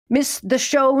Miss the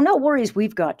show? No worries,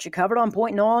 we've got you covered on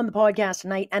point and on the podcast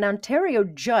tonight. An Ontario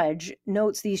judge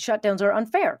notes these shutdowns are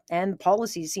unfair and the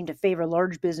policies seem to favor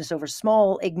large business over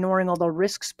small, ignoring all the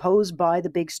risks posed by the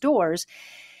big stores.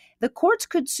 The courts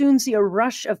could soon see a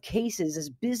rush of cases as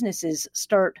businesses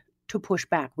start to push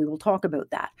back. We will talk about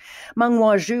that. Meng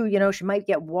Wanzhou, she might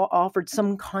get offered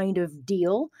some kind of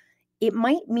deal. It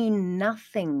might mean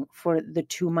nothing for the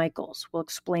two Michaels. We'll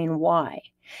explain why.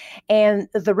 And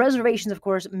the reservations, of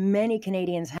course, many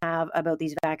Canadians have about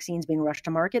these vaccines being rushed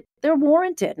to market, they're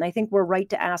warranted. And I think we're right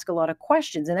to ask a lot of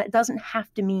questions. And that doesn't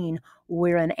have to mean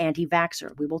we're an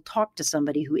anti-vaxxer. We will talk to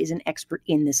somebody who is an expert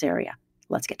in this area.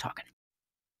 Let's get talking.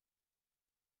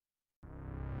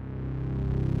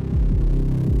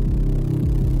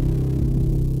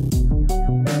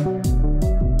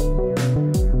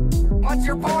 What's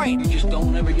your point? You just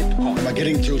don't ever get the point. Am I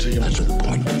getting through to you? That's the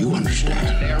point. You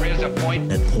understand. There is a point.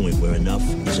 That point where enough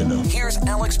is enough. Here's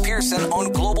Alex Pearson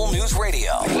on Global News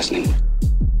Radio. I'm listening.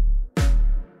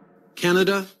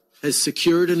 Canada has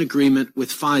secured an agreement with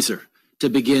Pfizer to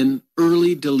begin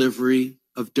early delivery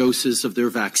of doses of their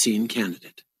vaccine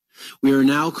candidate. We are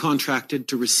now contracted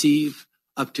to receive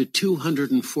up to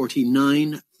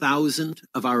 249,000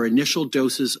 of our initial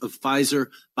doses of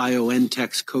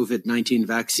Pfizer-BioNTech's COVID-19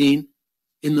 vaccine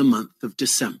in the month of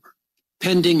December.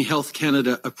 Pending Health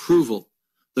Canada approval,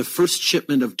 the first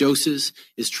shipment of doses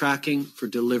is tracking for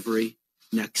delivery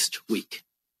next week.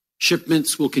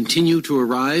 Shipments will continue to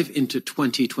arrive into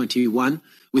 2021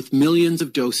 with millions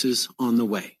of doses on the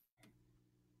way.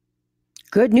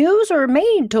 Good news or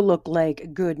made to look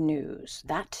like good news?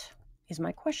 That is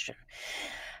my question.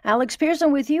 Alex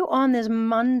Pearson with you on this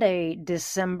Monday,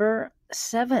 December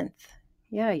 7th.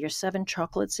 Yeah, your 7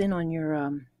 chocolates in on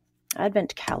your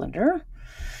Advent calendar.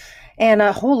 And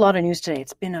a whole lot of news today.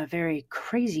 It's been a very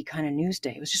crazy kind of news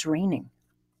day. It was just raining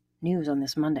news on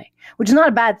this Monday, which is not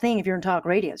a bad thing if you're in talk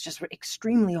radio. It's just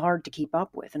extremely hard to keep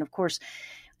up with. And of course,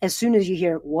 as soon as you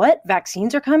hear, what,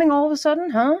 vaccines are coming all of a sudden,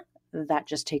 that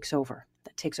just takes over.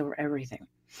 That takes over everything.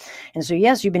 And so,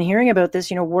 yes, you've been hearing about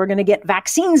this. We're going to get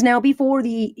vaccines now before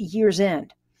the year's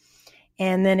end.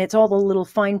 And then it's all the little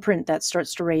fine print that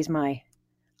starts to raise my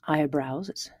eyebrows.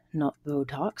 It's not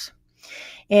Botox.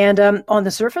 And on the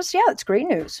surface, yeah, it's great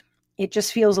news. It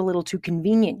just feels a little too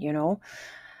convenient, to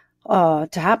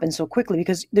happen so quickly,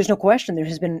 because there's no question there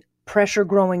has been pressure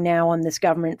growing now on this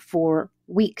government for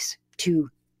weeks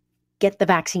to get the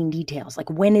vaccine details.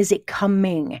 Like, when is it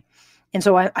coming? And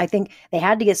so I think they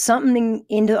had to get something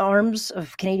into the arms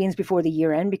of Canadians before the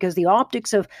year end, because the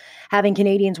optics of having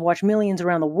Canadians watch millions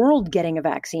around the world getting a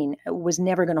vaccine was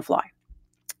never going to fly.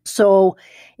 So,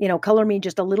 color me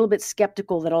just a little bit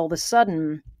skeptical that all of a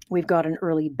sudden we've got an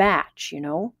early batch,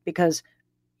 because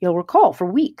you'll recall for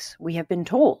weeks we have been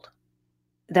told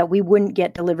that we wouldn't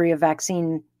get delivery of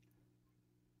vaccine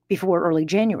before early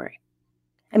January.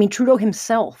 I mean, Trudeau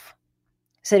himself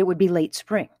said it would be late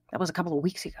spring. That was a couple of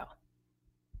weeks ago.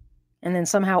 And then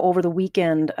somehow over the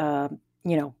weekend,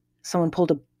 someone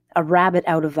pulled a rabbit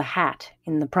out of the hat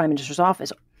in the Prime Minister's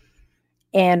office.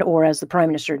 And, or as the Prime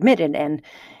Minister admitted, and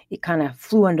it kind of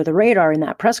flew under the radar in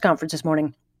that press conference this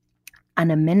morning,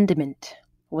 an amendment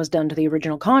was done to the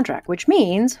original contract, which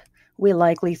means we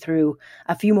likely threw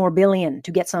a few more billion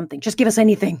to get something. Just give us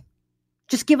anything.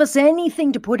 Just give us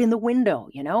anything to put in the window,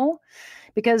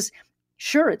 Because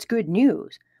sure, it's good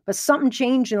news, but something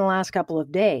changed in the last couple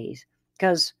of days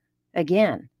because,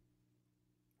 again,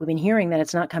 we've been hearing that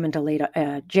it's not coming till late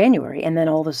January, and then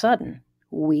all of a sudden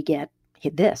we get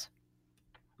hit this.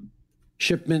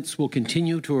 Shipments will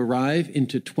continue to arrive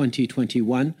into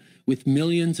 2021 with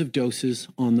millions of doses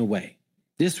on the way.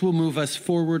 This will move us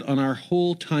forward on our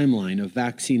whole timeline of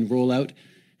vaccine rollout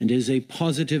and is a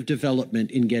positive development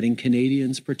in getting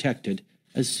Canadians protected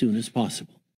as soon as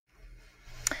possible.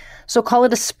 So call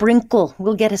it a sprinkle.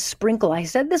 We'll get a sprinkle. I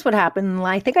said this would happen.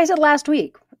 I think I said last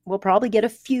week. We'll probably get a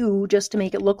few just to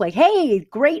make it look like, hey,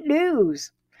 great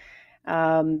news.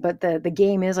 But the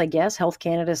game is, I guess, Health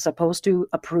Canada is supposed to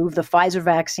approve the Pfizer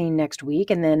vaccine next week,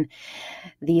 and then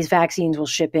these vaccines will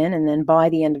ship in, and then by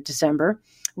the end of December,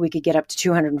 we could get up to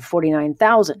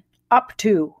 249,000, up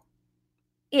to,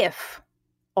 if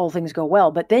all things go well.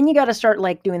 But then you got to start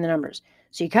doing the numbers.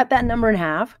 So you cut that number in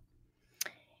half,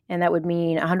 and that would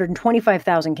mean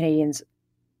 125,000 Canadians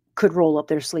could roll up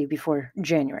their sleeve before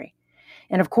January.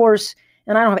 And of course,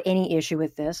 and I don't have any issue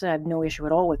with this. I have no issue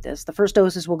at all with this. The first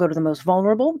doses will go to the most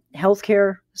vulnerable,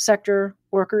 healthcare sector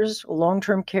workers,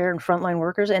 long-term care and frontline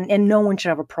workers, and no one should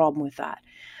have a problem with that.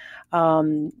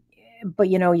 But,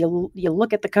 you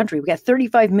look at the country. We got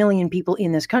 35 million people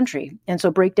in this country, and so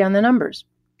break down the numbers.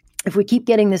 If we keep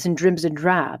getting this in dribs and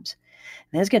drabs,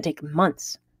 And it's going to take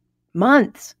months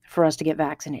for us to get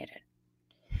vaccinated.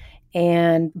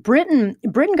 And Britain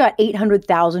got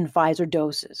 800,000 Pfizer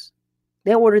doses.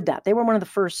 They ordered that. They were one of the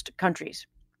first countries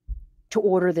to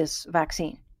order this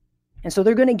vaccine. And so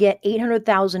they're going to get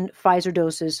 800,000 Pfizer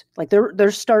doses. Like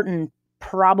they're starting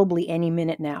probably any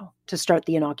minute now to start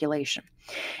the inoculation.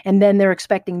 And then they're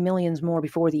expecting millions more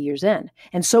before the year's end.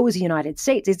 And so is the United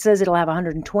States. It says it'll have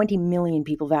 120 million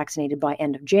people vaccinated by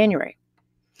end of January.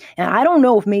 And I don't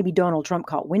know if maybe Donald Trump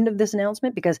caught wind of this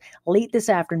announcement, because late this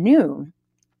afternoon,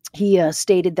 he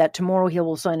stated that tomorrow he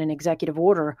will sign an executive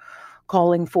order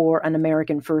calling for an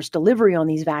American first delivery on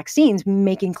these vaccines,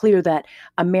 making clear that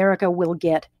America will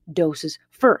get doses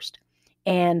first.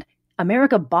 And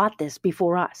America bought this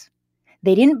before us.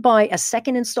 They didn't buy a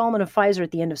second installment of Pfizer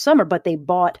at the end of summer, but they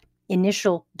bought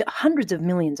initial hundreds of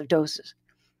millions of doses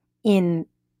in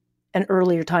an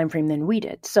earlier time frame than we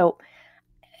did. So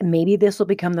maybe this will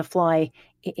become the fly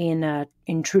in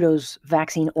Trudeau's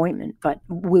vaccine ointment, but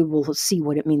we will see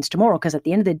what it means tomorrow, because at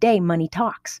the end of the day, money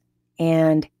talks.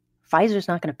 And Pfizer's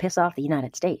not going to piss off the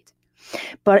United States.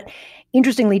 But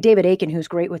interestingly, David Aiken, who's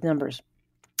great with numbers,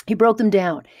 he broke them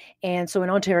down. And so in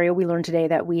Ontario, we learned today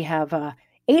that we have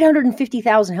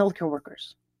 850,000 healthcare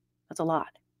workers. That's a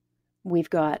lot. We've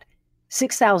got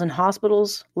 6,000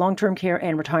 hospitals, long-term care,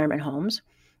 and retirement homes.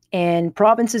 And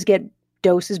provinces get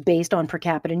doses based on per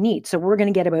capita needs. So we're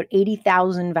going to get about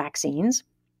 80,000 vaccines,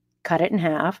 cut it in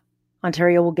half.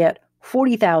 Ontario will get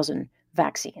 40,000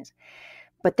 vaccines.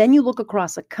 But then you look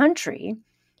across the country,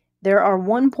 there are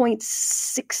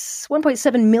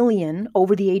 1.7 million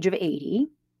over the age of 80.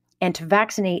 And to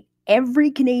vaccinate every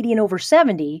Canadian over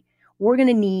 70, we're going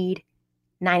to need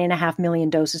 9.5 million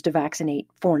doses to vaccinate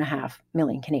 4.5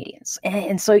 million Canadians.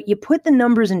 And so you put the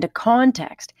numbers into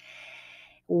context,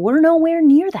 we're nowhere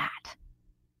near that.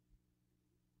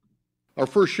 Our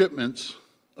first shipments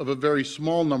of a very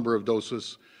small number of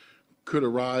doses could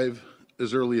arrive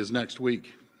as early as next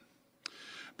week.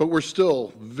 But we're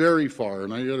still very far,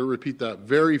 and I got to repeat that,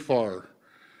 very far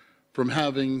from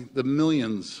having the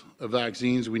millions of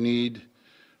vaccines we need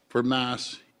for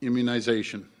mass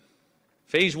immunization.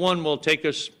 Phase 1 will take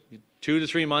us 2 to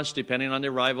 3 months, depending on the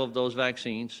arrival of those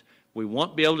vaccines. We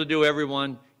won't be able to do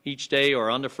everyone each day or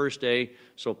on the first day,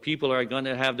 so people are going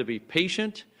to have to be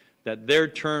patient that their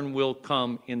turn will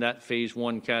come in that Phase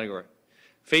 1 category.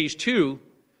 Phase 2,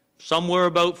 somewhere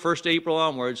about 1st April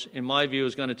onwards, in my view,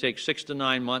 is going to take 6 to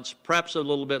 9 months, perhaps a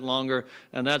little bit longer,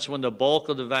 and that's when the bulk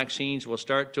of the vaccines will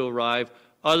start to arrive,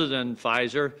 other than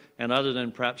Pfizer and other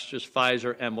than perhaps just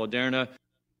Pfizer and Moderna.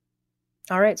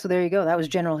 All right, so there you go. That was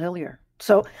General Hillier.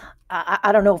 So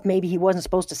I don't know if maybe he wasn't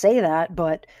supposed to say that,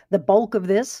 but the bulk of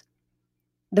this,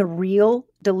 the real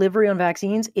delivery on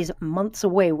vaccines, is months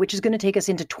away, which is going to take us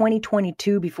into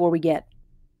 2022 before we get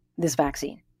this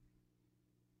vaccine.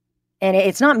 And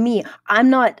it's not me. I'm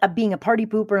not being a party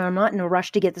pooper. I'm not in a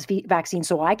rush to get this vaccine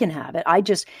so I can have it.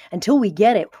 Until we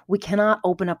get it, we cannot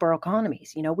open up our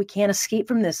economies. We can't escape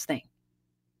from this thing.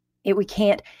 We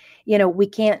can't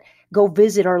go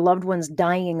visit our loved ones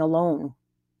dying alone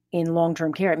in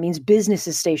long-term care. It means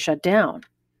businesses stay shut down.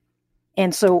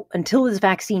 And so until this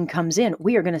vaccine comes in,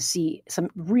 we are going to see some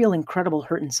real incredible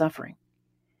hurt and suffering.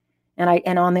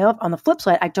 And on the flip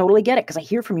side, I totally get it, because I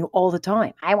hear from you all the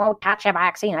time. I won't touch a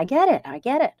vaccine. I get it.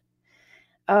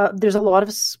 There's a lot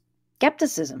of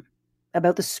skepticism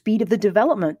about the speed of the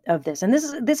development of this. And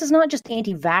this is not just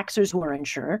anti-vaxxers who are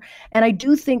unsure. And I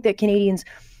do think that Canadians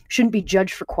shouldn't be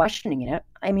judged for questioning it.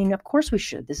 I mean, of course we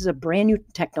should. This is a brand new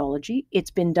technology.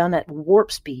 It's been done at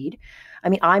warp speed. I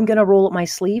mean, I'm going to roll up my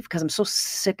sleeve because I'm so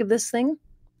sick of this thing.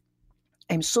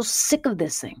 And I'm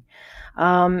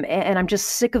just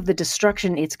sick of the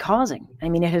destruction it's causing. I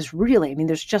mean,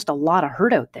 there's just a lot of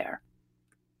hurt out there.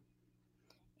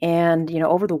 And,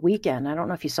 over the weekend, I don't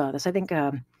know if you saw this. I think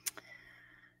Peter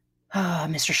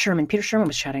Sherman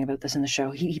was chatting about this in the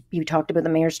show. He talked about the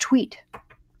mayor's tweet.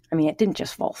 I mean, it didn't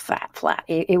just fall flat.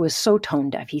 It was so tone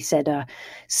deaf. He said,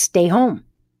 stay home.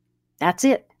 That's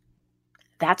it.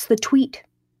 That's the tweet.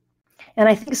 And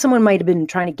I think someone might have been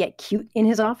trying to get cute in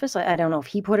his office. I don't know if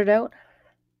he put it out,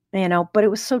 but it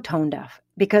was so tone deaf,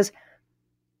 because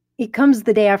it comes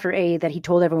the day after that he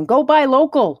told everyone, go buy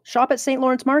local, shop at St.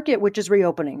 Lawrence Market, which is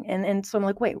reopening. And so I'm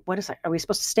like, wait, what is that? Are we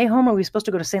supposed to stay home, or are we supposed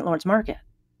to go to St. Lawrence Market?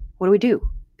 What do we do?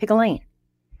 Pick a lane.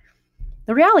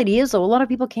 The reality is, though, a lot of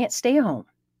people can't stay home.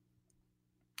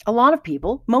 Most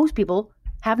people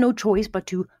have no choice but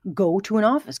to go to an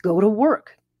office, go to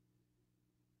work.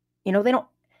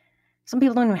 Some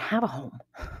people don't even have a home.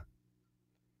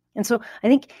 And so I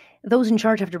think those in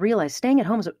charge have to realize staying at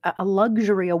home is a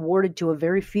luxury awarded to a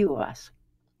very few of us.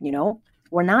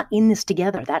 We're not in this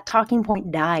together. That talking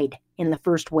point died in the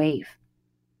first wave.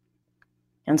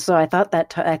 And so I thought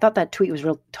that tweet was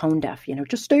real tone deaf.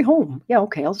 Just stay home. Yeah,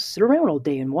 okay, I'll sit around all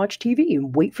day and watch TV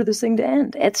and wait for this thing to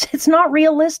end. It's not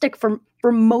realistic for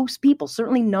most people,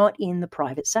 certainly not in the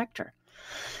private sector.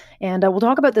 And we'll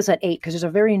talk about this at 8 because there's a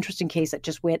very interesting case that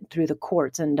just went through the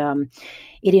courts, and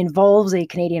it involves a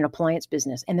Canadian appliance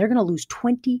business, and they're going to lose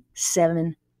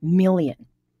 $27 million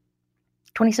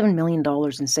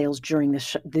in sales during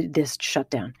this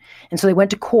shutdown. And so they went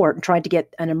to court and tried to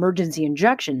get an emergency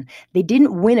injunction. They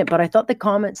didn't win it, but I thought the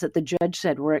comments that the judge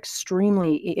said were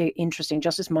extremely interesting.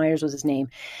 Justice Myers was his name.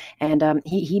 And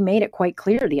he made it quite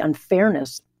clear the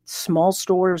unfairness small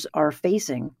stores are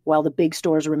facing while the big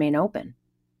stores remain open,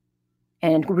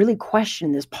 and really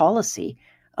question this policy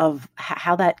of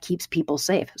how that keeps people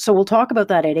safe. So we'll talk about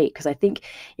that at 8 because I think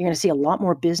you're going to see a lot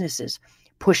more businesses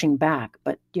pushing back.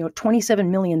 But, $27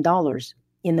 million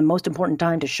in the most important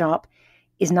time to shop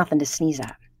is nothing to sneeze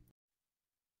at.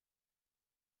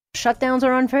 Shutdowns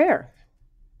are unfair.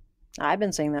 I've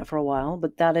been saying that for a while,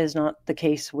 but that is not the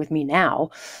case with me now.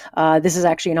 This is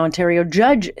actually an Ontario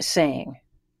judge saying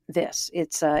this.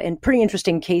 It's a pretty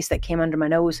interesting case that came under my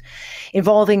nose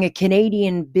involving a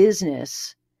Canadian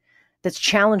business that's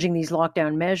challenging these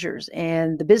lockdown measures.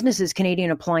 And the business is Canadian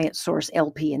Appliance Source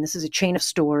LP. And this is a chain of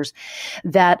stores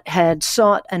that had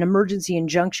sought an emergency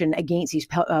injunction against these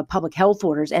public health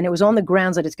orders. And it was on the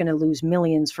grounds that it's going to lose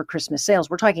millions for Christmas sales.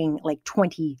 We're talking like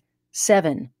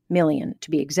 27 million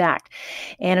to be exact.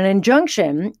 And an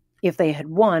injunction, if they had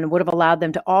won, would have allowed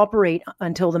them to operate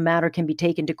until the matter can be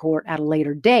taken to court at a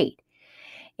later date.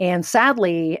 And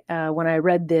sadly, when I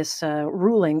read this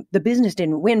ruling, the business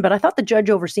didn't win, but I thought the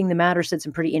judge overseeing the matter said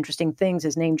some pretty interesting things.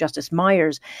 His name, Justice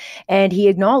Myers, and he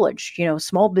acknowledged,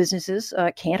 small businesses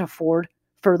can't afford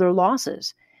further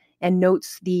losses, and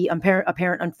notes the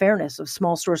apparent unfairness of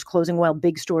small stores closing while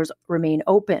big stores remain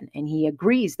open. And he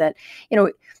agrees that,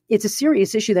 it's a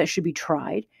serious issue that should be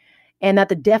tried, and that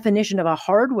the definition of a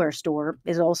hardware store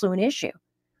is also an issue.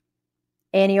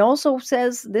 And he also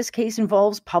says this case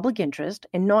involves public interest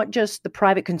and not just the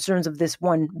private concerns of this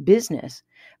one business,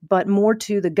 but more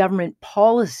to the government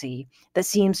policy that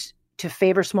seems to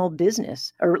favor small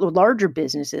business or larger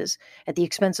businesses at the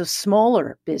expense of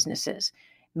smaller businesses.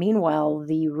 Meanwhile,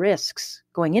 the risks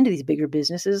going into these bigger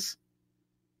businesses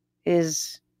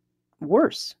is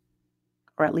worse,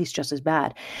 or at least just as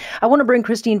bad. I want to bring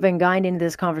Christine Van Geyn into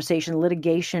this conversation,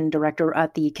 litigation director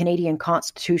at the Canadian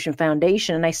Constitution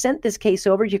Foundation. And I sent this case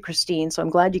over to you, Christine, so I'm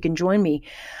glad you can join me.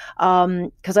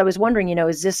 Because I was wondering,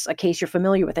 is this a case you're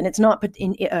familiar with? And it's not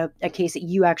a case that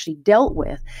you actually dealt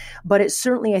with, but it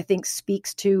certainly, I think,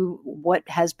 speaks to what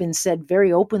has been said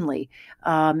very openly,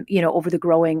 over the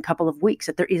growing couple of weeks,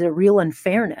 that there is a real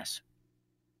unfairness.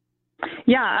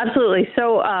 Yeah, absolutely.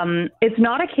 So it's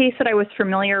not a case that I was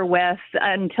familiar with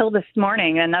until this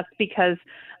morning, and that's because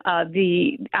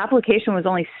the application was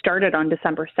only started on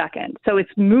December 2nd. So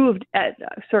it's moved at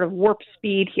sort of warp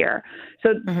speed here.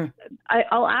 So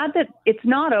I'll add that it's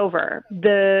not over.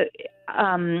 The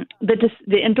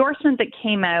endorsement that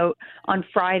came out on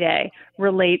Friday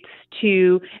relates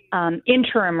to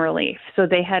interim relief. So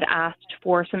they had asked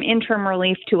for some interim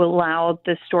relief to allow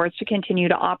the stores to continue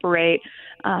to operate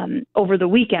over the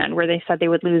weekend, where they said they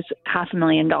would lose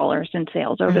 $500,000 in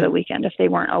sales over the weekend if they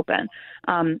weren't open.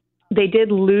 They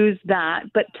did lose that,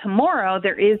 but tomorrow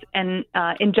there is an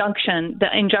injunction. The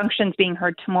injunction's being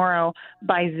heard tomorrow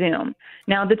by Zoom.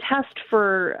 Now, the test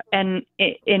for an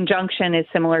injunction is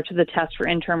similar to the test for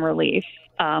interim relief.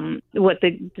 What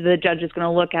the judge is going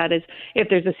to look at is if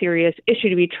there's a serious issue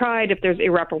to be tried, if there's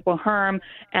irreparable harm,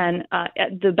 and what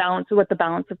the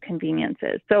balance of convenience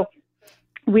is. So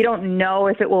we don't know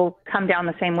if it will come down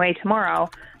the same way tomorrow,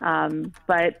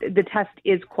 but the test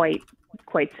is quite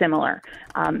similar.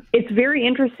 It's very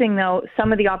interesting, though,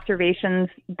 some of the observations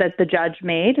that the judge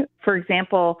made. For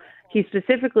example, he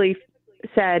specifically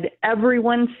said,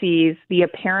 everyone sees the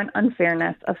apparent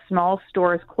unfairness of small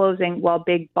stores closing while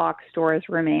big box stores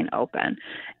remain open.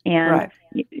 And, right.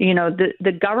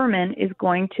 The government is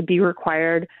going to be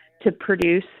required to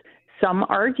produce some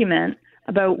argument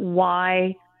about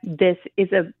why this is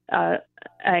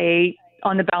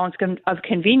on the balance of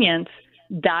convenience,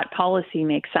 that policy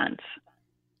makes sense.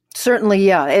 Certainly,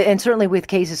 yeah. And certainly with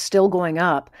cases still going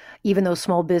up, even though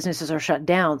small businesses are shut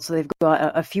down. So they've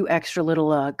got a few extra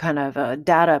little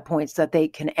data points that they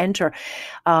can enter.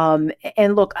 And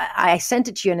look, I sent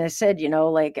it to you and I said,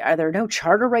 are there no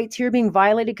charter rights here being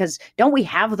violated? Because don't we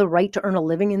have the right to earn a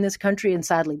living in this country? And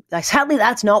sadly,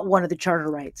 that's not one of the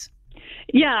charter rights.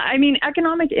 Yeah,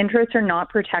 economic interests are not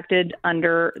protected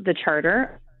under the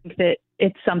charter. That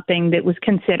it's something that was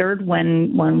considered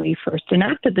when we first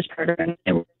enacted the charter, and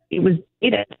it was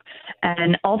debated.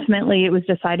 And ultimately, it was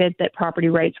decided that property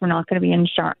rights were not going to be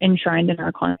enshrined in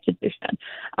our Constitution.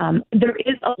 There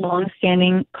is a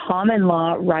longstanding common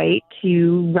law right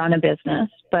to run a business,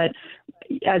 but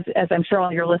as I'm sure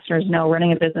all your listeners know,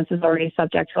 running a business is already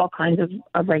subject to all kinds of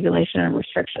regulation and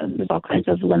restrictions. There's all kinds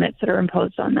of limits that are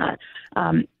imposed on that.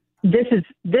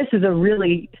 This is a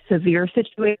really severe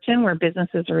situation where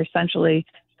businesses are essentially,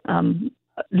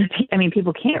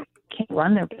 people can't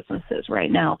run their businesses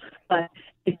right now, but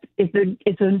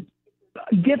it's a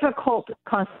difficult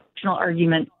constitutional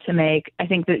argument to make. I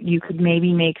think that you could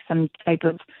maybe make some type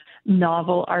of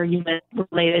novel argument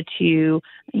related to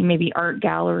maybe art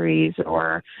galleries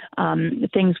or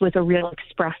things with a real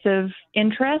expressive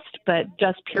interest, but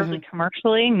just purely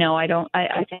commercially, no, I don't.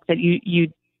 I think that you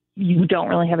don't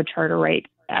really have a charter right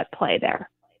at play there.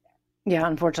 Yeah,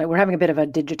 unfortunately, we're having a bit of a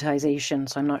digitization,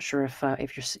 so I'm not sure if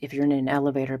you're in an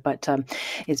elevator, but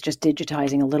it's just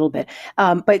digitizing a little bit.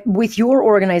 But with your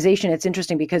organization, it's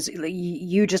interesting because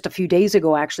you just a few days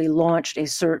ago actually launched a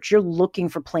search. You're looking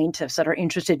for plaintiffs that are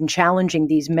interested in challenging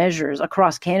these measures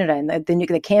across Canada, and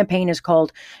the campaign is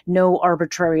called No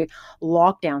Arbitrary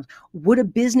Lockdowns. Would a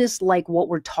business like what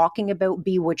we're talking about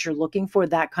be what you're looking for?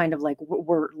 That kind of like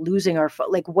we're losing our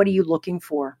like, what are you looking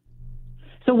for?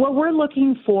 So what we're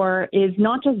looking for is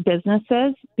not just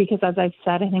businesses, because as I've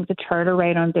said, I think the charter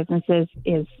right on businesses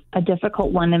is a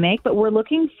difficult one to make, but we're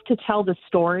looking to tell the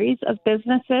stories of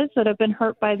businesses that have been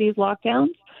hurt by these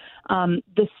lockdowns,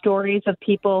 the stories of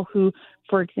people who,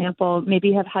 for example,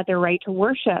 maybe have had their right to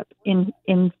worship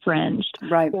infringed,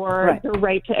 or their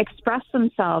right to express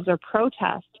themselves or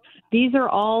protest. These are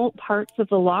all parts of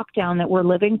the lockdown that we're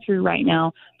living through right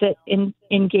now that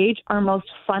engage our most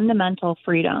fundamental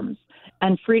freedoms.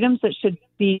 And freedoms that should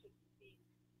be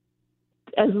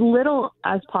as little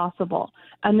as possible.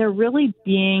 And they're really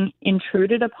being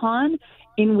intruded upon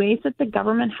in ways that the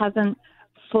government hasn't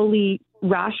fully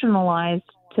rationalized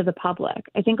to the public.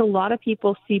 I think a lot of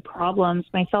people see problems,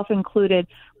 myself included,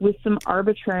 with some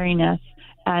arbitrariness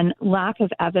and lack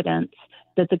of evidence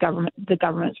that the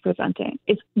government's presenting.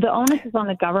 The onus is on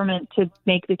the government to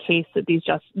make the case that these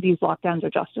lockdowns are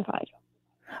justified.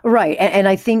 Right. And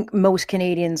I think most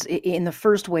Canadians in the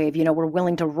first wave, were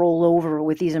willing to roll over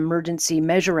with these Emergency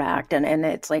Measure Act. And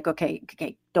it's like, okay,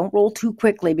 don't roll too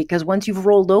quickly, because once you've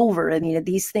rolled over,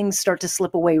 these things start to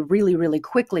slip away really, really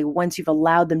quickly once you've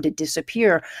allowed them to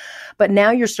disappear. But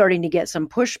now you're starting to get some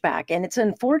pushback. And it's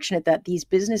unfortunate that these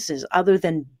businesses, other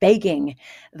than begging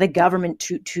the government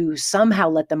to somehow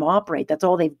let them operate, that's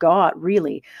all they've got,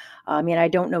 really. I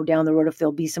don't know down the road if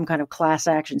there'll be some kind of class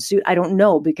action suit. I don't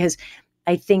know, because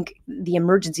I think the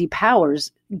emergency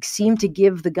powers seem to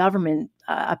give the government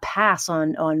a pass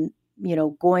on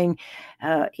going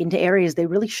into areas they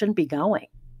really shouldn't be going.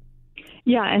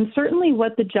 Yeah, and certainly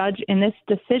what the judge in this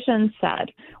decision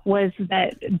said was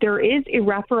that there is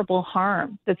irreparable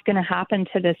harm that's going to happen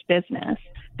to this business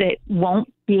that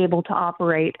won't be able to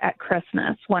operate at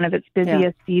Christmas, one of its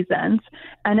busiest seasons.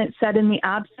 And it said in the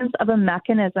absence of a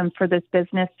mechanism for this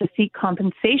business to seek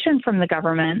compensation from the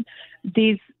government,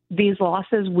 these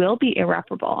losses will be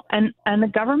irreparable. And the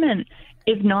government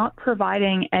is not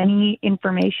providing any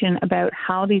information about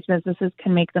how these businesses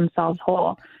can make themselves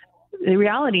whole. The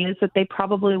reality is that they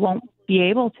probably won't be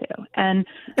able to. And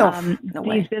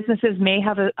these businesses may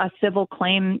have a civil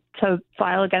claim to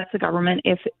file against the government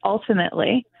if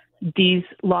ultimately these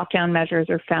lockdown measures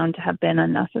are found to have been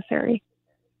unnecessary.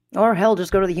 Or hell,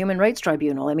 just go to the Human Rights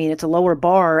Tribunal. It's a lower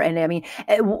bar. And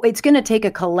it's going to take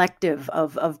a collective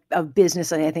of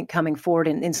business, I think, coming forward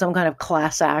in some kind of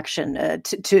class action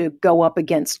to go up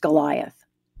against Goliath.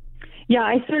 Yeah,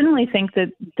 I certainly think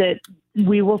that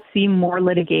we will see more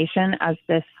litigation as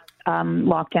this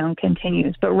lockdown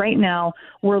continues. But right now,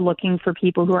 we're looking for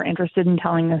people who are interested in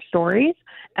telling their stories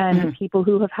and people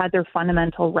who have had their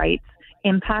fundamental rights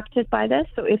impacted by this.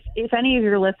 So if any of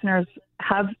your listeners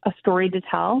have a story to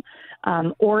tell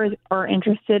or are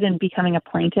interested in becoming a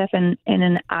plaintiff in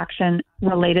an action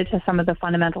related to some of the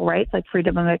fundamental rights like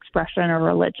freedom of expression or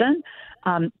religion,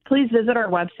 please visit our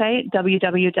website,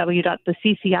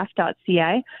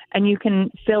 www.theccf.ca, and you can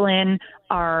fill in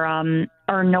our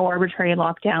No Arbitrary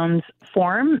Lockdowns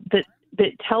form that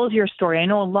tells your story. I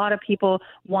know a lot of people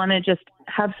want to just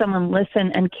have someone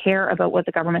listen and care about what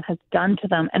the government has done to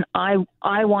them, and I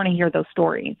want to hear those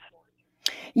stories.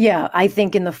 Yeah, I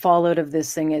think in the fallout of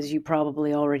this thing, as you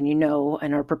probably already know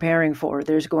and are preparing for,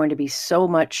 there's going to be so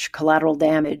much collateral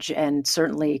damage and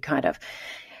certainly kind of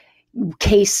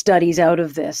case studies out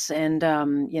of this. And,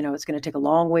 it's going to take a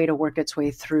long way to work its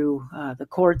way through the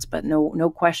courts, but no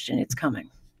question it's coming.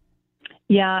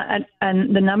 Yeah,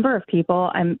 and the number of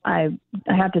people, I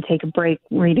have to take a break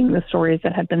reading the stories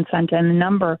that have been sent in, the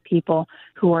number of people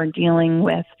who are dealing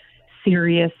with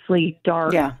seriously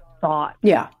dark thoughts.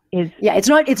 Yeah. It's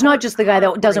not just the guy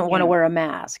that doesn't want to wear a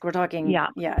mask. We're talking,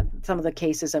 some of the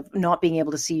cases of not being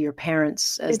able to see your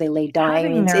parents as they lay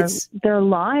dying. Their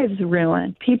lives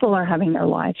ruined. People are having their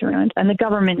lives ruined, and the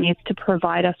government needs to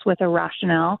provide us with a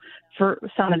rationale for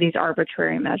some of these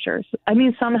arbitrary measures. I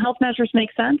mean, some health measures make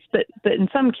sense, but in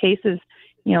some cases,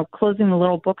 closing the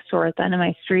little bookstore at the end of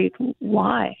my street,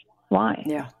 why?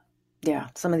 Yeah.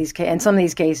 Some of these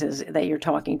cases that you're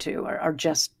talking to are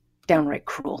just downright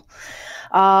cruel.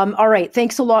 All right.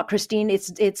 Thanks a lot, Christine. It's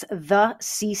theccf.ca,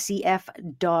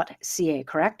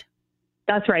 correct?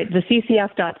 That's right.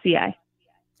 theccf.ca.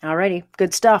 All righty.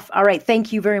 Good stuff. All right.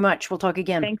 Thank you very much. We'll talk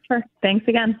again. Thanks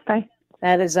again. Bye.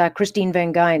 That is Christine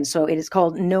Van Geyn. So it is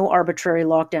called No Arbitrary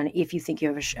Lockdown if you think you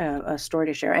have a story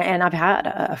to share. And I've had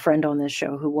a friend on this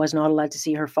show who was not allowed to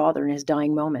see her father in his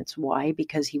dying moments. Why?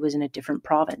 Because he was in a different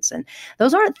province. And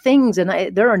those aren't things.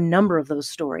 And there are a number of those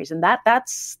stories. And that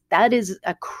is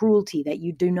a cruelty that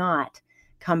you do not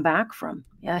come back from.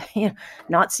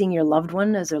 Not seeing your loved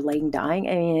one as they're laying dying.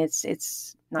 I mean,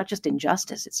 it's not just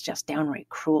injustice. It's just downright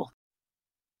cruel.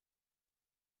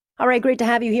 All right, great to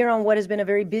have you here on what has been a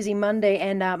very busy Monday.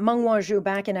 And Meng Wanzhou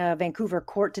back in a Vancouver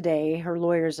court today. Her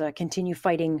lawyers continue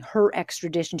fighting her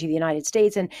extradition to the United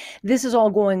States. And this is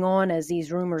all going on as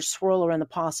these rumors swirl around the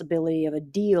possibility of a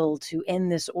deal to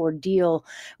end this ordeal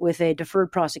with a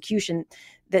deferred prosecution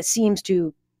that seems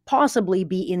to possibly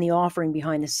be in the offering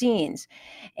behind the scenes.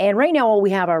 And right now, all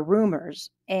we have are rumors.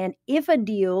 And if a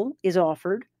deal is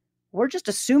offered, we're just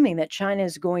assuming that China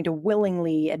is going to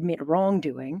willingly admit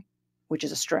wrongdoing, which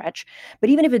is a stretch. But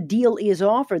even if a deal is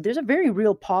offered, there's a very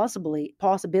real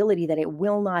possibility that it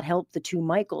will not help the two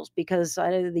Michaels, because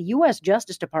the U.S.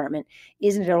 Justice Department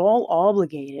isn't at all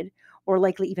obligated or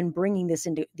likely even bringing this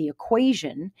into the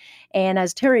equation. And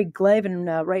as Terry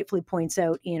Glavin rightfully points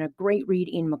out in a great read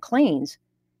in Maclean's,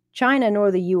 China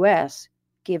nor the U.S.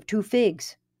 give two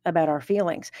figs about our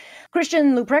feelings.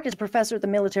 Christian Leuprecht is a professor at the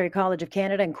Military College of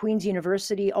Canada and Queen's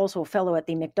University, also a fellow at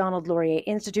the Macdonald-Laurier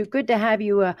Institute. Good to have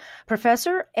you,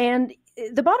 Professor. And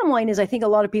the bottom line is I think a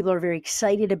lot of people are very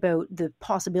excited about the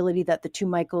possibility that the two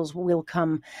Michaels will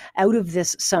come out of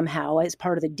this somehow as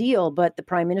part of the deal, but the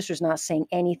Prime Minister's not saying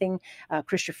anything.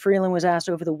 Chrystia Freeland was asked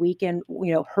over the weekend,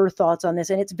 her thoughts on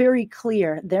this, and it's very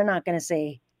clear they're not going to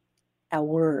say a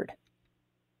word.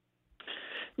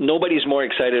 Nobody's more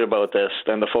excited about this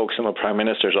than the folks in the Prime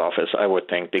Minister's office, I would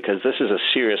think, because this is a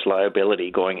serious liability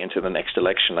going into the next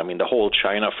election. I mean, the whole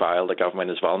China file the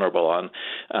government is vulnerable on.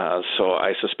 So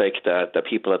I suspect that the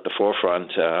people at the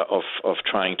forefront of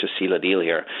trying to seal a deal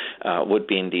here would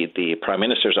be indeed the Prime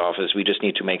Minister's office. We just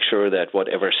need to make sure that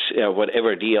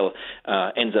whatever deal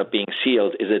ends up being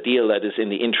sealed is a deal that is in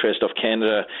the interest of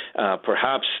Canada,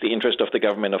 perhaps the interest of the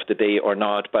government of the day or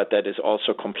not, but that is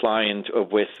also compliant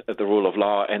with the rule of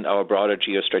law and our broader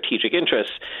geostrategic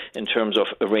interests in terms of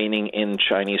reining in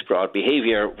Chinese broad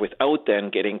behavior without then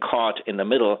getting caught in the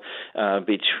middle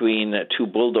between two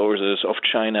bulldozers of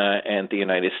China and the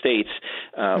United States,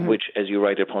 which, as you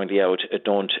rightly pointed out,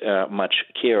 don't much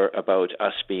care about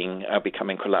us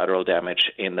becoming collateral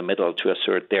damage in the middle to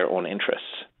assert their own interests.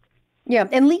 Yeah,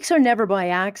 and leaks are never by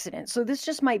accident. So this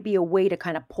just might be a way to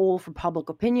kind of poll for public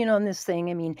opinion on this thing.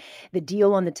 I mean, the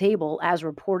deal on the table, as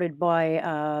reported by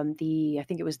I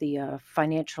think it was the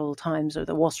Financial Times or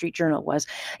the Wall Street Journal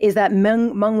is that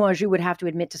Meng Wanzhou would have to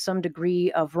admit to some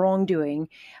degree of wrongdoing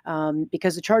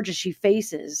because the charges she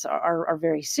faces are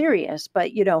very serious.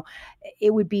 But,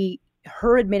 it would be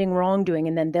her admitting wrongdoing,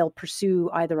 and then they'll pursue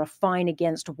either a fine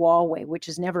against Huawei, which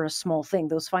is never a small thing.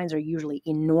 Those fines are usually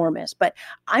enormous. But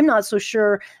I'm not so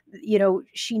sure,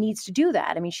 she needs to do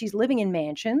that. I mean, she's living in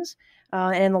mansions,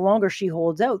 and the longer she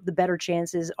holds out, the better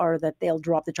chances are that they'll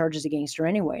drop the charges against her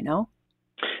anyway, no?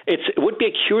 It would be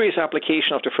a curious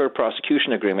application of deferred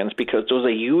prosecution agreements because those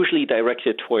are usually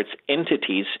directed towards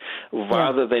entities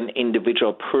rather than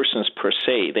individual persons per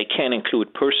se. They can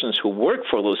include persons who work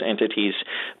for those entities,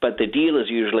 but the deal is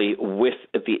usually with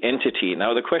the entity.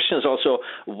 Now, the question is also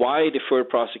why deferred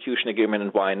prosecution agreement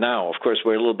and why now? Of course,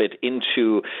 we're a little bit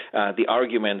into the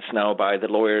arguments now by the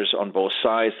lawyers on both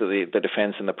sides, the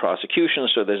defense and the prosecution,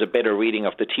 so there's a better reading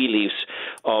of the tea leaves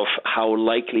of how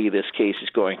likely this case is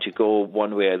going to go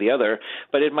one way or the other,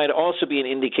 but it might also be an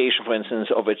indication, for instance,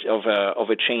 of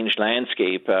a changed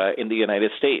landscape in the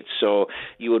United States. So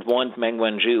you would want Meng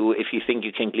Wanzhou, if you think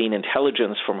you can glean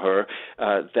intelligence from her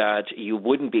that you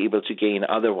wouldn't be able to gain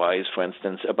otherwise, for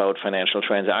instance, about financial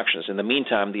transactions. In the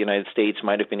meantime, the United States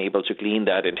might have been able to glean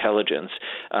that intelligence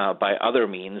by other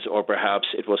means, or perhaps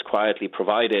it was quietly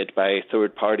provided by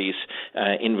third parties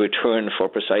in return for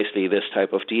precisely this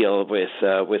type of deal with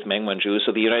Meng Wanzhou.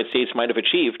 So the United States might have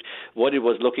achieved what it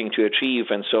was looking to achieve,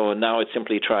 and so now it's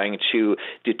simply trying to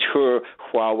deter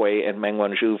Huawei and Meng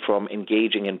Wanzhou from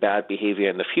engaging in bad behavior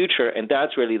in the future, and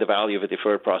that's really the value of a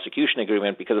deferred prosecution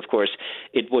agreement, because, of course,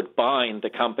 it would bind the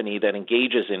company that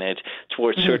engages in it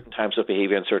towards certain types of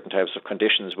behavior and certain types of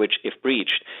conditions, which, if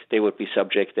breached, they would be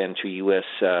subject then to U.S.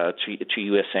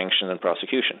 sanctions and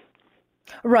prosecution.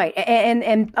 Right.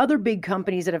 And other big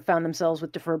companies that have found themselves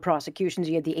with deferred prosecutions,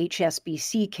 you had the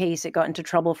HSBC case. It got into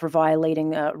trouble for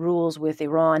violating rules with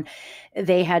Iran.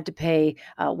 They had to pay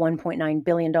 $1.9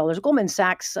 billion. Goldman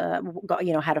Sachs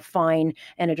had a fine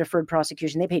and a deferred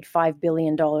prosecution. They paid $5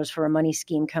 billion for a money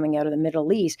scheme coming out of the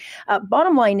Middle East.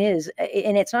 Bottom line is,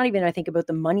 and it's not even, I think, about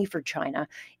the money for China,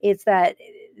 it's that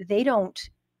they don't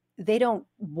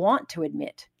want to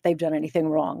admit they've done anything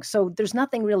wrong. So there's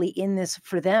nothing really in this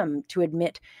for them to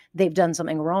admit they've done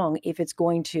something wrong if it's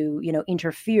going to,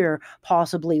 interfere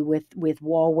possibly with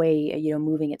Huawei,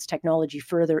 moving its technology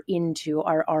further into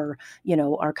our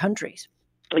countries.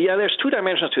 Yeah, there's two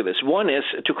dimensions to this. One is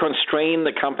to constrain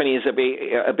the company's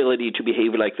ability to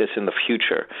behave like this in the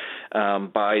future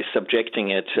by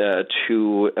subjecting it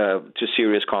to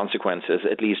serious consequences,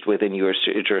 at least within your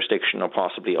jurisdiction or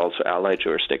possibly also allied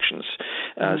jurisdictions.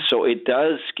 So it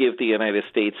does give the United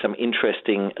States some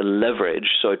interesting leverage.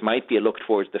 So it might be a look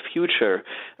towards the future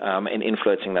in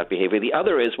influencing that behavior. The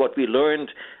other is what we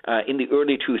learned in the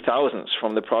early 2000s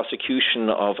from the prosecution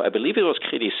of, I believe it was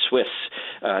Credit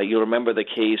Suisse. You remember the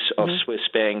case of Swiss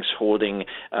banks holding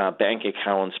bank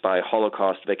accounts by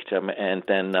Holocaust victim and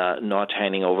then not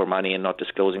handing over money and not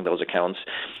disclosing those accounts.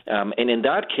 And in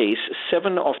that case,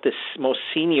 7 of the most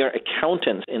senior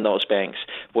accountants in those banks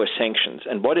were sanctioned.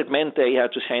 And what it meant, they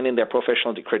had to hand in their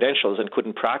professional credentials and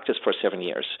couldn't practice for 7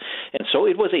 years. And so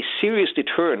it was a serious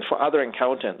deterrent for other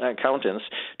accountants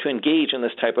to engage in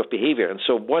this type of behavior. And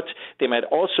so what they might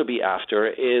also be after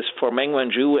is for Meng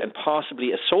Wanzhou and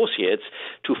possibly associates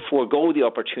to forego the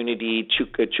opportunity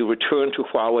to return to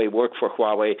Huawei, work for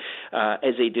Huawei,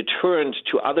 as a deterrent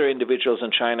to other individuals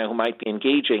in China who might be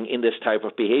engaging in this type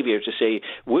of behavior, to say,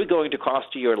 we're going to cost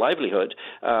you your livelihood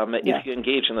if you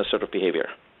engage in this sort of behavior.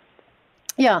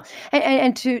 Yeah,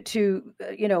 and to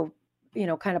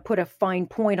kind of put a fine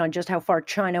point on just how far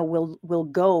China will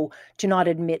go to not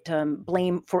admit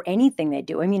blame for anything they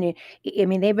do. I mean,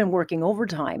 they've been working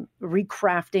overtime,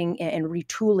 recrafting and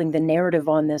retooling the narrative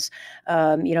on this,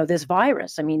 this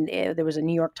virus. I mean, there was a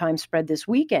New York Times spread this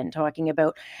weekend talking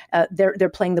about they're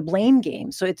playing the blame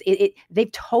game. So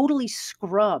they've totally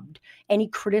scrubbed any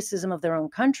criticism of their own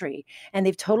country, and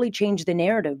they've totally changed the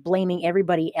narrative, blaming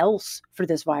everybody else for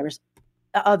this virus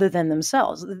other than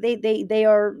themselves.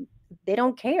 They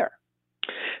don't care.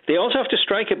 They also have to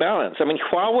strike a balance. I mean,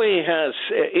 Huawei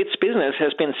its business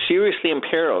has been seriously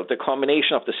imperiled. The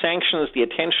combination of the sanctions, the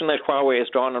attention that Huawei has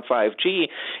drawn on 5G,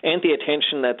 and the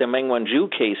attention that the Meng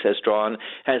Wanzhou case has drawn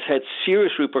has had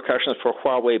serious repercussions for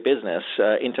Huawei business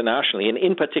internationally, and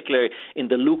in particular in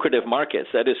the lucrative markets.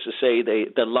 That is to say,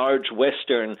 the large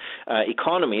Western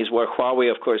economies where Huawei,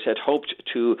 of course, had hoped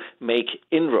to make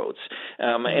inroads.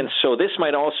 And so this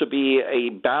might also be a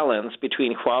balance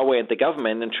between Huawei and the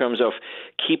government in terms of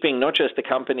keeping not just the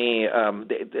company,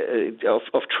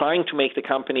 of trying to make the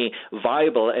company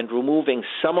viable and removing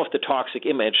some of the toxic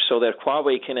image so that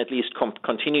Huawei can at least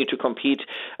continue to compete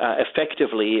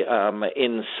effectively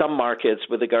in some markets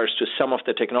with regards to some of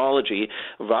the technology,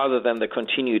 rather than the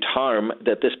continued harm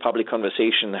that this public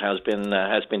conversation has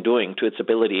been doing to its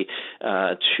ability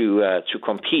to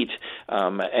compete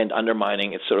and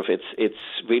undermining its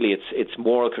its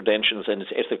moral credentials and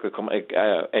its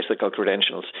ethical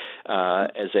credentials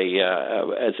as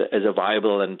a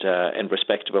viable and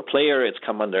respectable player. It's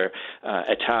come under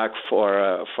attack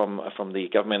from the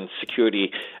government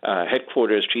security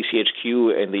headquarters,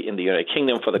 GCHQ, in the United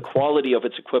Kingdom for the quality of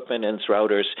its equipment and its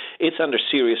routers. It's under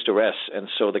serious duress, and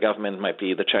so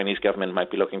the Chinese government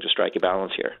might be looking to strike a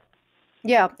balance here.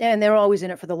 Yeah, and they're always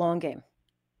in it for the long game.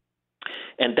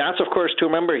 And that's, of course, to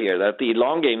remember here, that the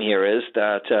long game here is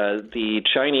that the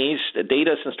Chinese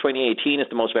data since 2018 is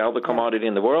the most valuable commodity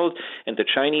in the world. And the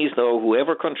Chinese, though,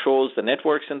 whoever controls the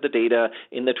networks and the data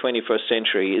in the 21st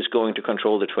century is going to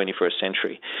control the 21st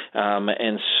century.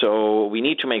 And so we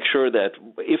need to make sure that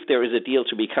if there is a deal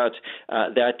to be cut,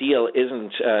 that deal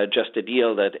isn't just a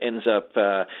deal that ends up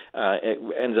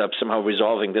somehow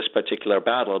resolving this particular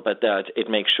battle, but that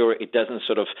it makes sure it doesn't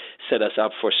sort of set us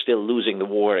up for still losing the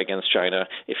war against China,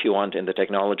 if you want, in the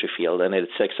technology field, and it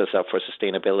sets us up for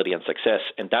sustainability and success.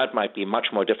 And that might be much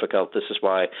more difficult. This is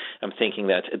why I'm thinking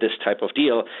that this type of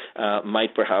deal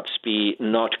might perhaps be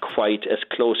not quite as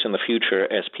close in the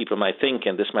future as people might think,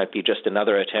 and this might be just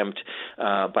another attempt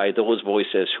by those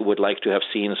voices who would like to have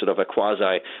seen sort of a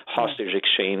quasi-hostage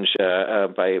exchange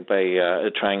by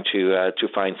trying to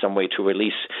find some way to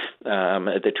release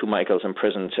the two Michaels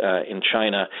imprisoned in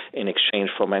China in exchange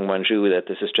for Meng Wanzhou. That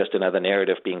this is just another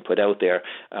narrative being put out there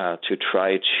to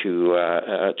try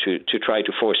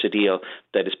to force a deal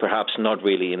that is perhaps not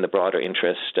really in the broader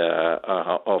interest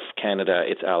of Canada,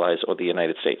 its allies, or the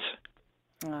United States.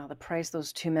 The price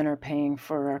those two men are paying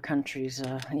for our country's,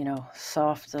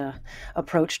 soft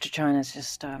approach to China is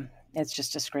just, it's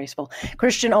just disgraceful.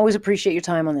 Christian, always appreciate your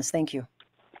time on this. Thank you.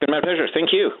 Been my pleasure.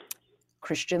 Thank you.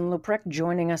 Christian Leuprecht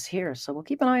joining us here. So we'll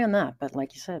keep an eye on that. But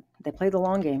like you said, they play the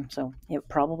long game, so it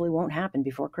probably won't happen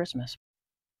before Christmas.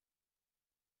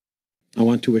 I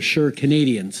want to assure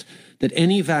Canadians that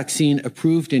any vaccine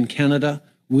approved in Canada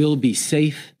will be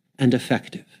safe and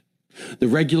effective. The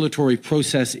regulatory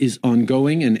process is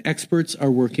ongoing and experts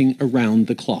are working around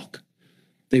the clock.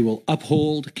 They will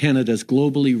uphold Canada's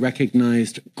globally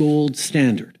recognized gold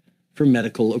standard for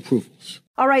medical approvals.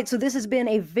 All right, so this has been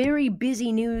a very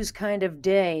busy news kind of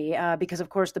day because, of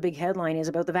course, the big headline is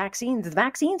about the vaccines. The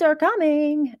vaccines are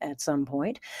coming at some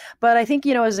point. But I think,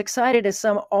 as excited as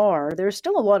some are, there's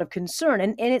still a lot of concern.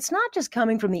 And it's not just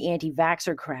coming from the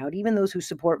anti-vaxxer crowd. Even those who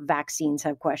support vaccines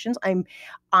have questions.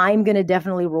 I'm going to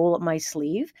definitely roll up my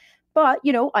sleeve. But,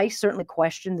 I certainly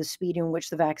question the speed in which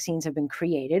the vaccines have been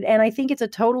created. And I think it's a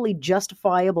totally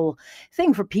justifiable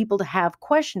thing for people to have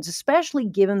questions, especially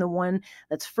given the one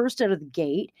that's first out of the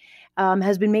gate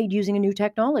has been made using a new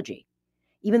technology.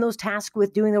 Even those tasked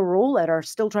with doing the rollout are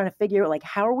still trying to figure out,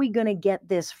 how are we going to get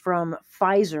this from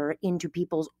Pfizer into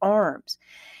people's arms?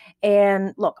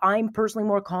 And look, I'm personally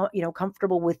more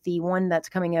comfortable with the one that's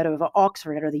coming out of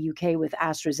Oxford, out of the UK, with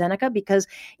AstraZeneca, because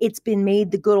it's been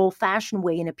made the good old-fashioned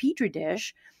way in a petri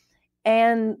dish.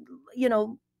 And,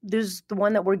 there's the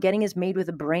one that we're getting is made with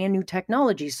a brand new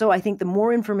technology. So I think the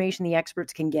more information the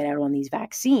experts can get out on these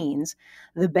vaccines,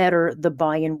 the better the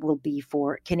buy-in will be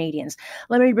for Canadians.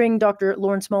 Let me bring Dr.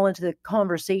 Lawrence Small into the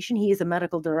conversation. He is the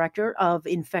medical director of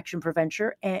Infection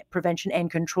Prevention and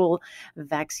Control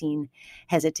Vaccine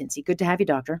Hesitancy. Good to have you,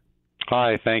 Doctor.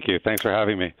 Hi, thank you. Thanks for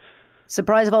having me.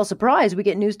 Surprise of all surprise, we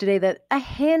get news today that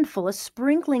a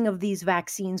sprinkling of these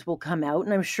vaccines will come out.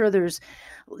 And I'm sure there's,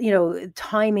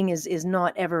 timing is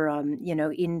not ever,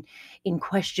 in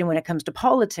question when it comes to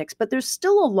politics. But there's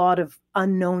still a lot of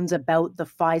unknowns about the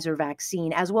Pfizer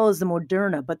vaccine as well as the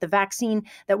Moderna. But the vaccine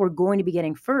that we're going to be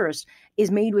getting first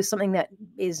is made with something that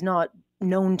is not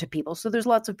known to people. So there's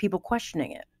lots of people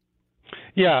questioning it.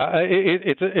 Yeah,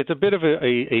 it's a bit of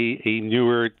a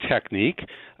newer technique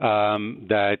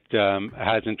that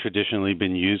hasn't traditionally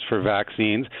been used for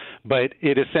vaccines, but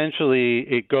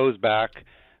it goes back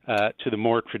to the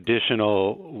more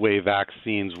traditional way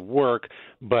vaccines work,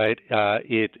 but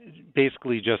it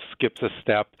basically just skips a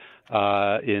step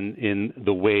in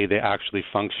the way they actually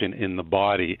function in the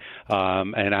body,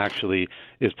 and actually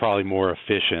is probably more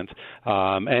efficient.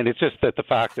 And it's just that the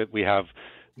fact that we have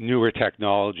newer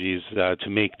technologies to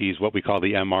make these what we call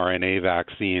the mRNA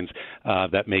vaccines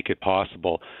that make it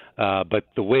possible. But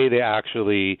the way they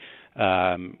actually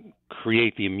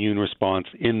create the immune response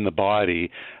in the body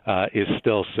is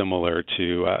still similar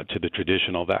to the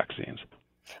traditional vaccines.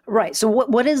 Right. So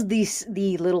what is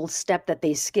the little step that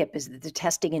they skip? Is it the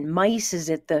testing in mice? Is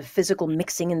it the physical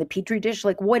mixing in the petri dish?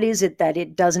 What is it that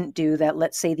it doesn't do that,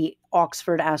 let's say, the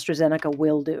Oxford AstraZeneca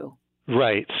will do?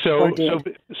 Right. So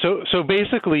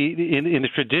basically, in the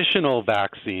traditional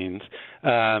vaccines,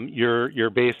 you're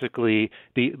basically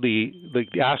the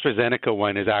AstraZeneca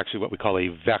one is actually what we call a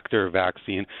vector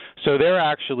vaccine. So they're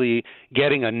actually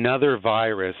getting another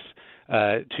virus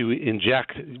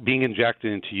being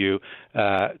injected into you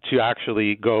to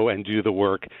actually go and do the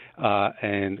work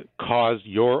and cause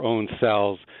your own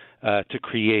cells to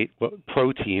create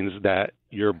proteins that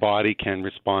your body can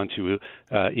respond to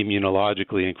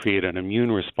immunologically and create an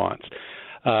immune response.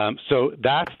 So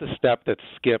that's the step that's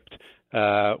skipped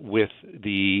with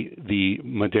the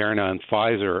Moderna and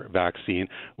Pfizer vaccine,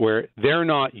 where they're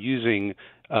not using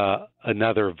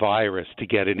another virus to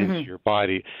get it into your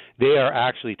body. They are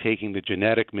actually taking the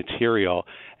genetic material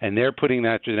and they're putting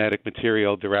that genetic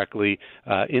material directly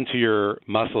into your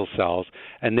muscle cells,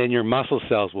 and then your muscle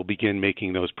cells will begin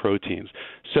making those proteins.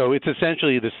 So it's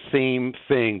essentially the same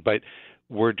thing, but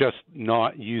we're just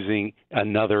not using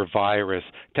another virus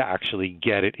to actually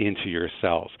get it into your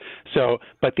cells. So,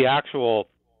 but the actual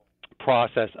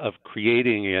process of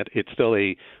creating it, it's still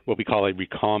what we call a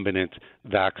recombinant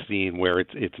vaccine, where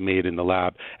it's made in the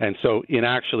lab. And so in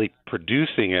actually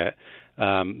producing it,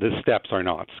 the steps are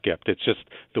not skipped. It's just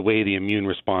the way the immune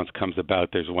response comes about.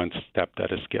 There's one step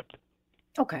that is skipped.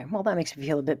 Okay, well, that makes me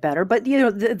feel a bit better. But,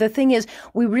 the thing is,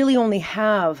 we really only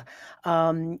have,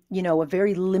 a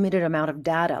very limited amount of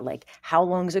data. Like, how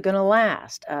long is it going to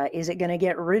last? Is it going to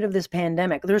get rid of this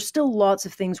pandemic? There's still lots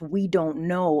of things we don't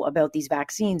know about these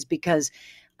vaccines because,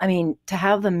 to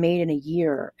have them made in a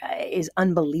year is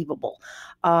unbelievable.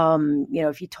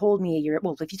 If you told me a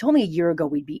year ago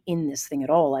we'd be in this thing at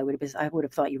all, I would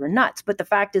have thought you were nuts. But the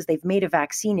fact is, they've made a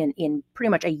vaccine in pretty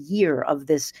much a year of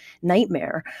this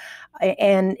nightmare,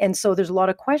 and so there's a lot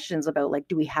of questions about, like,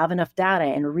 do we have enough data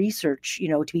and research,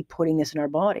 to be putting this in our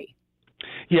body?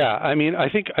 Yeah, I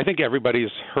think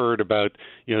everybody's heard about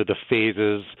the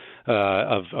phases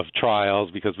of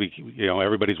trials, because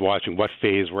everybody's watching what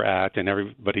phase we're at, and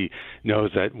everybody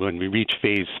knows that when we reach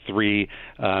phase 3,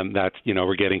 that's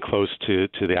we're getting close to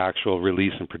the actual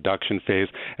release and production phase.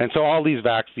 And so all these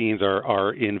vaccines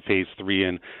are in phase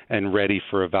 3 and ready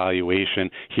for evaluation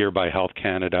here by Health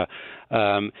Canada.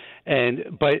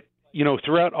 But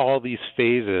throughout all these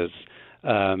phases,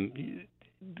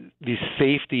 the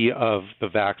safety of the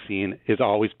vaccine is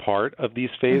always part of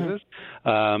these phases.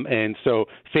 And so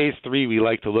phase 3, we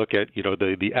like to look at,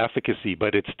 the efficacy,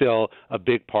 but it's still a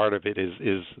big part of it is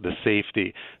the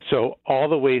safety. So all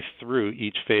the way through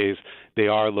each phase, they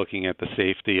are looking at the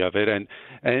safety of it. And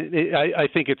I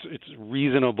think it's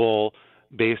reasonable,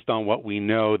 based on what we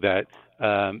know, that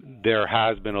there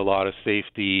has been a lot of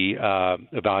safety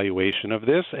evaluation of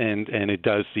this, and it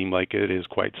does seem like it is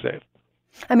quite safe.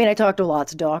 I talked to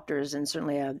lots of doctors, and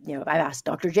certainly, I've asked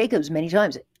Dr. Jacobs many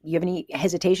times, you have any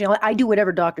hesitation? I do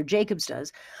whatever Dr. Jacobs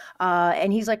does.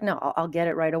 And he's like, no, I'll get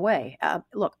it right away.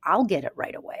 Look, I'll get it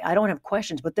right away. I don't have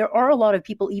questions. But there are a lot of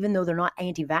people, even though they're not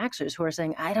anti-vaxxers, who are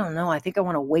saying, I don't know, I think I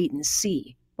want to wait and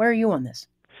see. Where are you on this?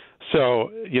 So,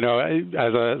 as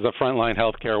a frontline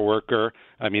healthcare worker,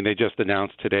 they just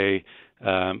announced today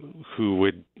who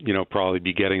would, probably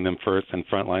be getting them first, and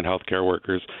frontline healthcare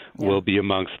workers will be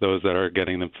amongst those that are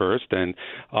getting them first. And,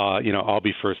 I'll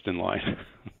be first in line.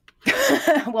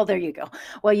 Well, there you go.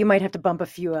 Well, you might have to bump a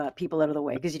few people out of the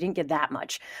way because you didn't get that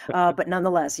much. But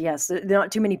nonetheless, yes, there are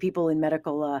not too many people in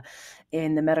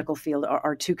the medical field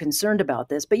are too concerned about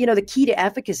this. But, the key to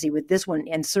efficacy with this one,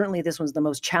 and certainly this one's the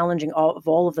most challenging of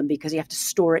all of them because you have to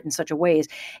store it in such a way,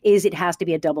 is it has to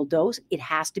be a double dose. It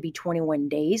has to be 21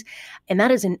 days. And that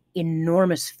is an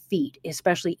enormous feat,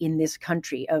 especially in this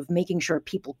country, of making sure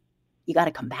you got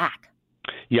to come back.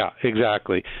 Yeah,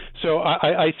 exactly. So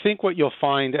I think what you'll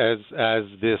find as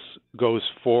this goes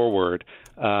forward,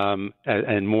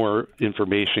 and more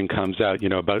information comes out,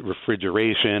 about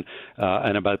refrigeration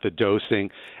and about the dosing,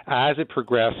 as it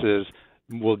progresses,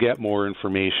 we'll get more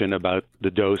information about the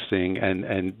dosing,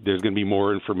 and there's going to be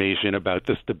more information about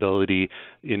the stability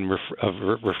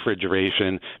of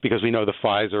refrigeration, because we know the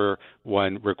Pfizer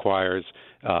one requires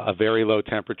a very low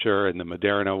temperature, and the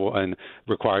Moderna one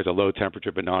requires a low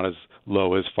temperature, but not as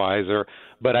low as Pfizer.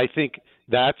 But I think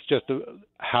that's just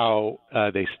how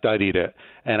they studied it.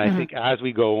 And I think as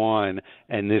we go on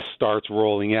and this starts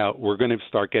rolling out, we're going to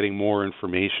start getting more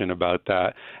information about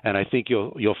that. And I think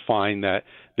you'll find that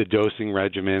the dosing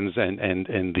regimens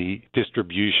and the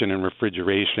distribution and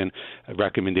refrigeration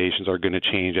recommendations are going to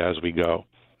change as we go.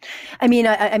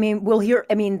 We'll hear,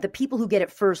 the people who get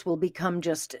it first will become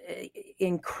just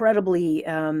incredibly,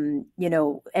 everyone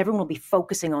will be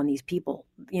focusing on these people.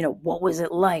 What was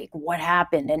it like? What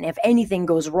happened? And if anything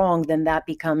goes wrong, then that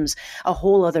becomes a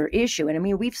whole other issue.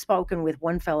 And we've spoken with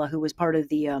one fella who was part of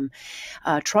the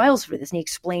trials for this, and he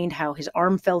explained how his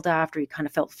arm felt after. He kind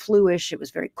of felt fluish. It was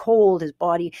very cold, his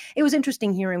body. It was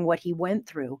interesting hearing what he went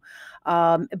through.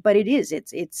 But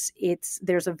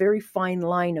there's a very fine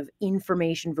line of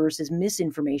information versus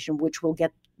misinformation, which will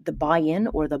get the buy-in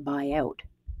or the buy-out.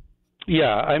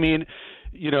 Yeah, any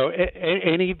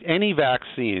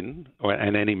vaccine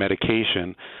and any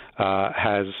medication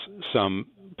has some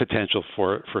potential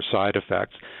for side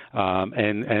effects,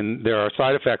 and there are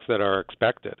side effects that are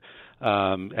expected.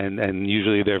 and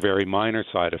usually they're very minor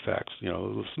side effects,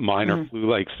 minor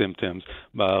flu-like symptoms,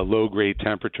 low-grade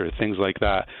temperature, things like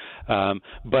that.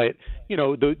 But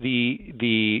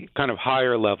the kind of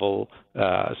higher level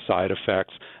side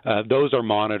effects, those are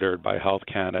monitored by Health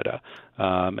Canada,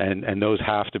 and those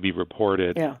have to be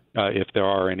reported if there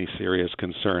are any serious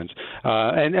concerns.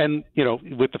 And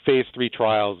with the phase 3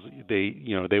 trials,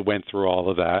 they went through all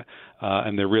of that,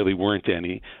 and there really weren't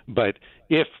any. But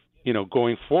if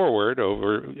going forward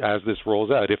as this rolls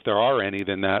out, if there are any,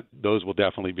 then those will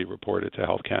definitely be reported to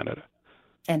Health Canada.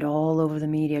 And all over the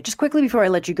media. Just quickly before I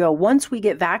let you go, once we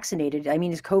get vaccinated,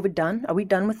 is COVID done? Are we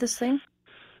done with this thing?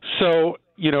 So,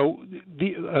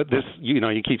 this,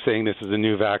 you keep saying this is a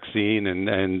new vaccine,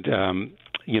 and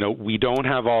we don't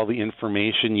have all the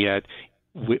information yet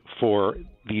for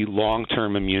the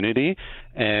long-term immunity,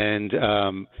 and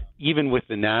even with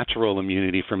the natural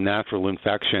immunity from natural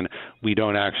infection, we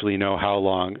don't actually know how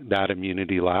long that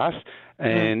immunity lasts.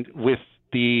 And with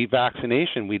the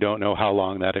vaccination, we don't know how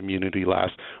long that immunity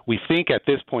lasts. We think at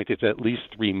this point it's at least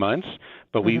 3 months,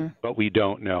 but we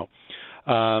don't know.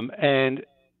 And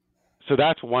so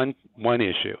that's one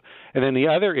issue. And then the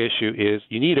other issue is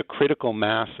you need a critical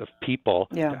mass of people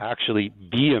to actually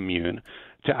be immune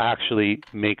to actually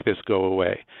make this go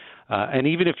away. And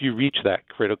even if you reach that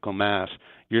critical mass,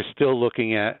 you're still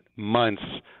looking at months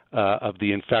of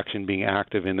the infection being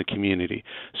active in the community.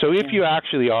 So if you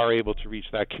actually are able to reach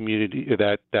that community,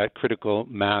 that critical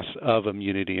mass of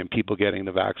immunity and people getting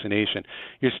the vaccination,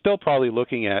 you're still probably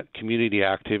looking at community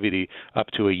activity up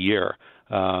to a year.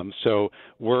 So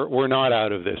we're not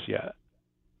out of this yet.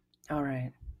 All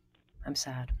right. I'm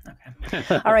sad.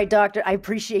 Okay. All right, Doctor, I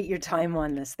appreciate your time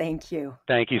on this. Thank you.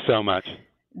 Thank you so much.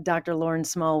 Dr.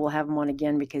 Lawrence Small, we'll have him on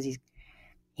again because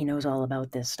he knows all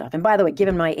about this stuff. And by the way,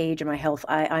 given my age and my health,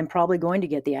 I'm probably going to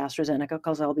get the AstraZeneca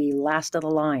because I'll be last of the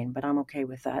line, but I'm okay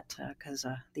with that because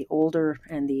the older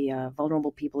and the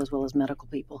vulnerable people as well as medical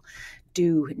people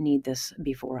do need this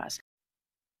before us.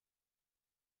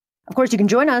 Of course, you can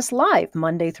join us live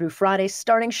Monday through Friday,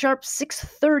 starting sharp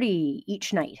 6:30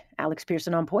 each night. Alex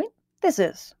Pearson on point. This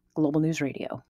is Global News Radio.